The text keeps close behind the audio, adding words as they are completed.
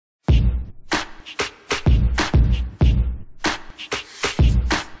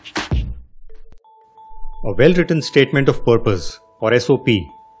A well-written statement of purpose, or SOP,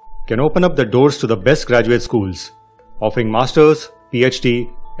 can open up the doors to the best graduate schools, offering master's,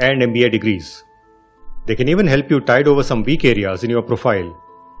 PhD, and MBA degrees. They can even help you tide over some weak areas in your profile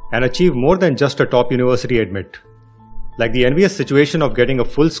and achieve more than just a top university admit. Like the envious situation of getting a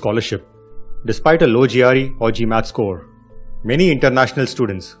full scholarship, despite a low GRE or GMAT score. Many international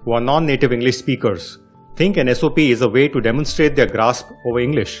students who are non-native English speakers think an SOP is a way to demonstrate their grasp over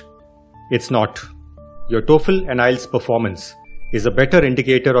English. It's not. Your TOEFL and IELTS performance is a better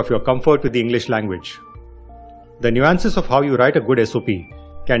indicator of your comfort with the English language. The nuances of how you write a good SOP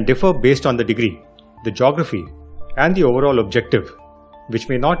can differ based on the degree, the geography, and the overall objective, which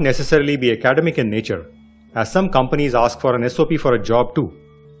may not necessarily be academic in nature, as some companies ask for an SOP for a job too.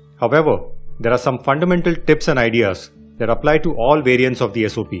 However, there are some fundamental tips and ideas that apply to all variants of the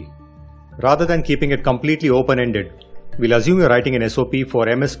SOP. Rather than keeping it completely open-ended, we'll assume you're writing an SOP for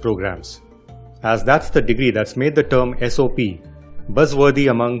MS programs, as that's the degree that's made the term SOP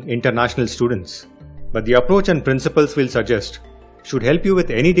buzzworthy among international students. But the approach and principles we'll suggest should help you with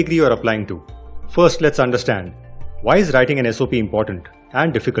any degree you're applying to. First, let's understand, why is writing an SOP important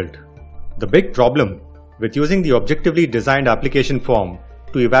and difficult? The big problem with using the objectively designed application form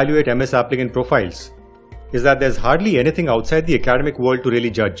to evaluate MS applicant profiles is that there's hardly anything outside the academic world to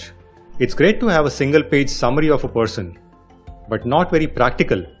really judge. It's great to have a single-page summary of a person, but not very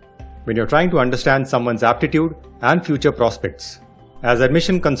practical when you're trying to understand someone's aptitude and future prospects. As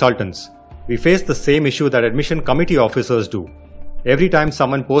admission consultants, we face the same issue that admission committee officers do every time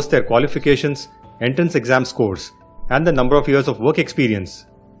someone posts their qualifications, entrance exam scores, and the number of years of work experience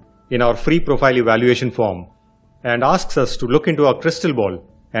in our free profile evaluation form and asks us to look into our crystal ball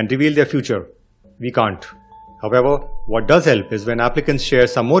and reveal their future. We can't. However, what does help is when applicants share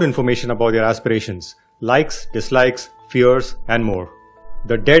some more information about their aspirations, likes, dislikes, fears, and more.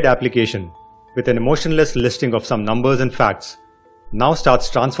 The dead application, with an emotionless listing of some numbers and facts, now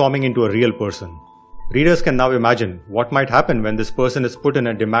starts transforming into a real person. Readers can now imagine what might happen when this person is put in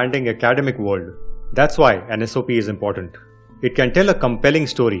a demanding academic world. That's why an SOP is important. It can tell a compelling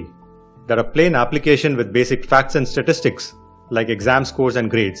story that a plain application with basic facts and statistics, like exam scores and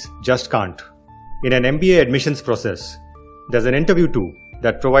grades, just can't. In an MBA admissions process, there's an interview tool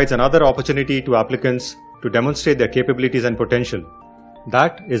that provides another opportunity to applicants to demonstrate their capabilities and potential.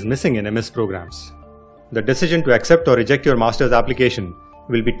 That is missing in MS programs. The decision to accept or reject your master's application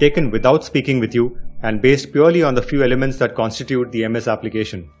will be taken without speaking with you and based purely on the few elements that constitute the MS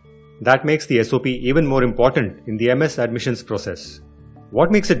application. That makes the SOP even more important in the MS admissions process.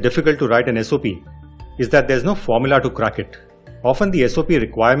 What makes it difficult to write an SOP is that there's no formula to crack it. Often the SOP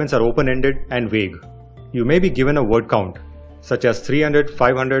requirements are open-ended and vague. You may be given a word count, such as 300,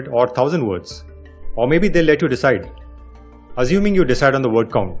 500 or 1000 words. Or maybe they'll let you decide. Assuming you decide on the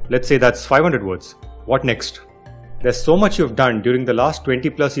word count, let's say that's 500 words. What next? There's so much you've done during the last 20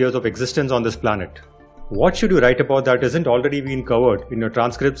 plus years of existence on this planet. What should you write about that isn't already been covered in your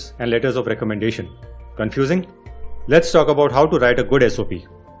transcripts and letters of recommendation? Confusing? Let's talk about how to write a good SOP.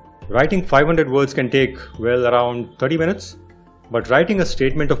 Writing 500 words can take, well, around 30 minutes. But writing a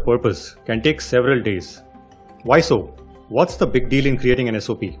statement of purpose can take several days. Why so? What's the big deal in creating an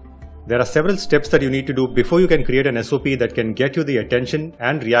SOP? There are several steps that you need to do before you can create an SOP that can get you the attention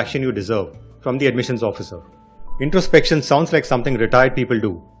and reaction you deserve from the admissions officer. Introspection sounds like something retired people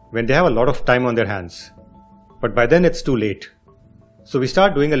do when they have a lot of time on their hands. But by then it's too late. So we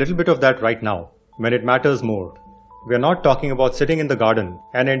start doing a little bit of that right now, when it matters more. We are not talking about sitting in the garden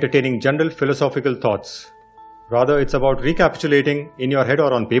and entertaining general philosophical thoughts. Rather, it's about recapitulating in your head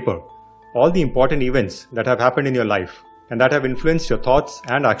or on paper all the important events that have happened in your life and that have influenced your thoughts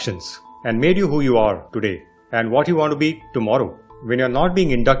and actions and made you who you are today and what you want to be tomorrow. When you're not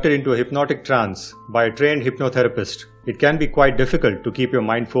being inducted into a hypnotic trance by a trained hypnotherapist, it can be quite difficult to keep your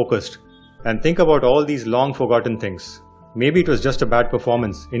mind focused and think about all these long forgotten things. Maybe it was just a bad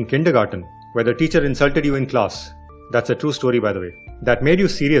performance in kindergarten where the teacher insulted you in class. That's a true story, by the way. That made you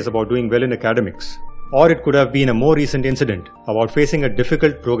serious about doing well in academics. Or it could have been a more recent incident about facing a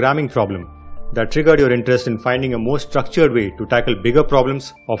difficult programming problem that triggered your interest in finding a more structured way to tackle bigger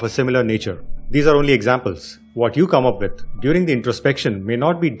problems of a similar nature. These are only examples. What you come up with during the introspection may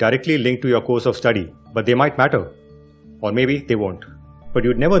not be directly linked to your course of study, but they might matter. Or maybe they won't. But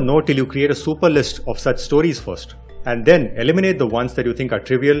you'd never know till you create a super list of such stories first, and then eliminate the ones that you think are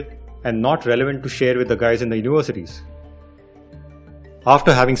trivial and not relevant to share with the guys in the universities.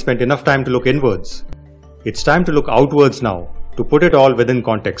 After having spent enough time to look inwards, it's time to look outwards now, to put it all within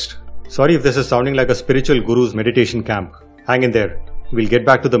context. Sorry if this is sounding like a spiritual guru's meditation camp. Hang in there. We'll get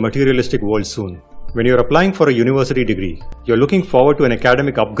back to the materialistic world soon. When you're applying for a university degree, you're looking forward to an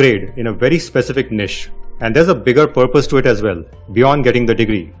academic upgrade in a very specific niche. And there's a bigger purpose to it as well, beyond getting the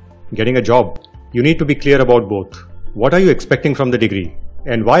degree. Getting a job. You need to be clear about both. What are you expecting from the degree?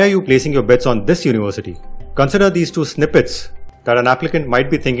 And why are you placing your bets on this university? Consider these two snippets that an applicant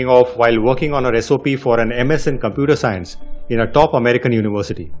might be thinking of while working on a SOP for an MS in computer science in a top American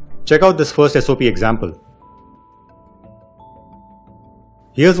university. Check out this first SOP example.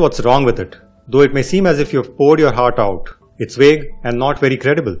 Here's what's wrong with it. Though it may seem as if you've poured your heart out, it's vague and not very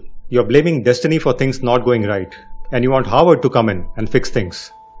credible. You're blaming destiny for things not going right, and you want Harvard to come in and fix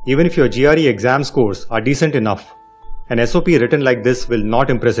things. Even if your GRE exam scores are decent enough, an SOP written like this will not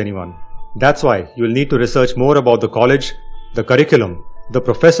impress anyone. That's why you'll need to research more about the college, the curriculum, the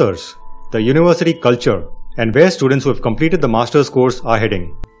professors, the university culture, and where students who have completed the master's course are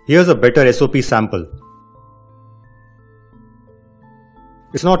heading. Here's a better SOP sample.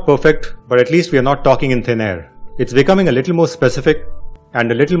 It's not perfect, but at least we are not talking in thin air. It's becoming a little more specific and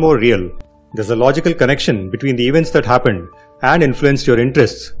a little more real. There's a logical connection between the events that happened and influenced your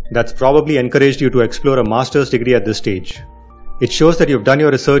interests that's probably encouraged you to explore a master's degree at this stage. It shows that you've done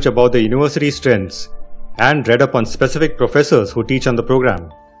your research about the university's strengths and read up on specific professors who teach on the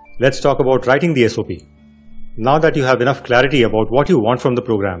program. Let's talk about writing the SOP. Now that you have enough clarity about what you want from the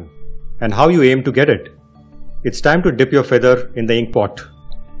program and how you aim to get it, it's time to dip your feather in the ink pot.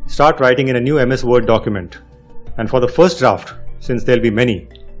 Start writing in a new MS Word document. And for the first draft, since there'll be many,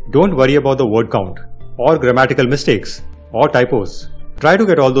 don't worry about the word count, or grammatical mistakes, or typos. Try to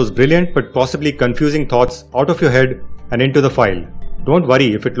get all those brilliant but possibly confusing thoughts out of your head and into the file. Don't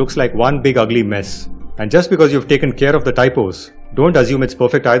worry if it looks like one big ugly mess. And just because you've taken care of the typos, don't assume it's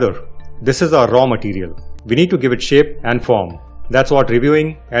perfect either. This is our raw material. We need to give it shape and form. That's what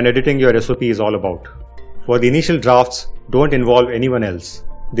reviewing and editing your SOP is all about. For the initial drafts, don't involve anyone else.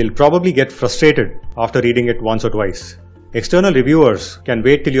 They'll probably get frustrated after reading it once or twice. External reviewers can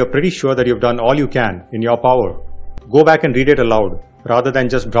wait till you're pretty sure that you've done all you can in your power. Go back and read it aloud rather than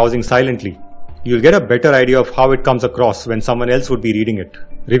just browsing silently. You'll get a better idea of how it comes across when someone else would be reading it.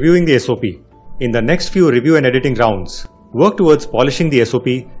 Reviewing the SOP. In the next few review and editing rounds, work towards polishing the SOP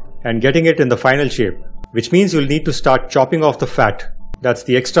and getting it in the final shape, which means you'll need to start chopping off the fat, that's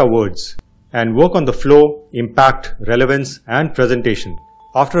the extra words, and work on the flow, impact, relevance, and presentation.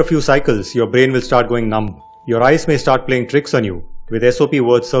 After a few cycles, your brain will start going numb. Your eyes may start playing tricks on you, with SOP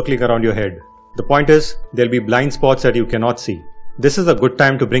words circling around your head. The point is, there'll be blind spots that you cannot see. This is a good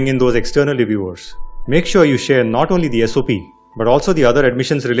time to bring in those external reviewers. Make sure you share not only the SOP, but also the other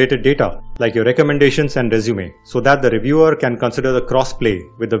admissions related data, like your recommendations and resume, so that the reviewer can consider the cross-play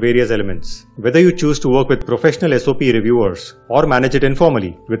with the various elements. Whether you choose to work with professional SOP reviewers or manage it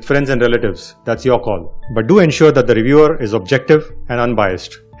informally with friends and relatives, that's your call. But do ensure that the reviewer is objective and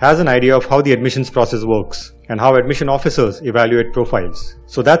unbiased, has an idea of how the admissions process works, and how admission officers evaluate profiles.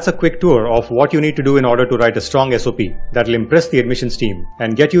 So that's a quick tour of what you need to do in order to write a strong SOP that will impress the admissions team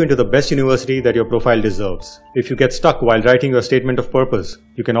and get you into the best university that your profile deserves. If you get stuck while writing your statement of purpose,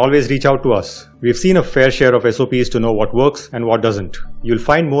 you can always reach out to us. We've seen a fair share of SOPs to know what works and what doesn't. You'll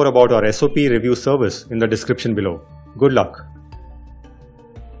find more about our SOP review service in the description below. Good luck.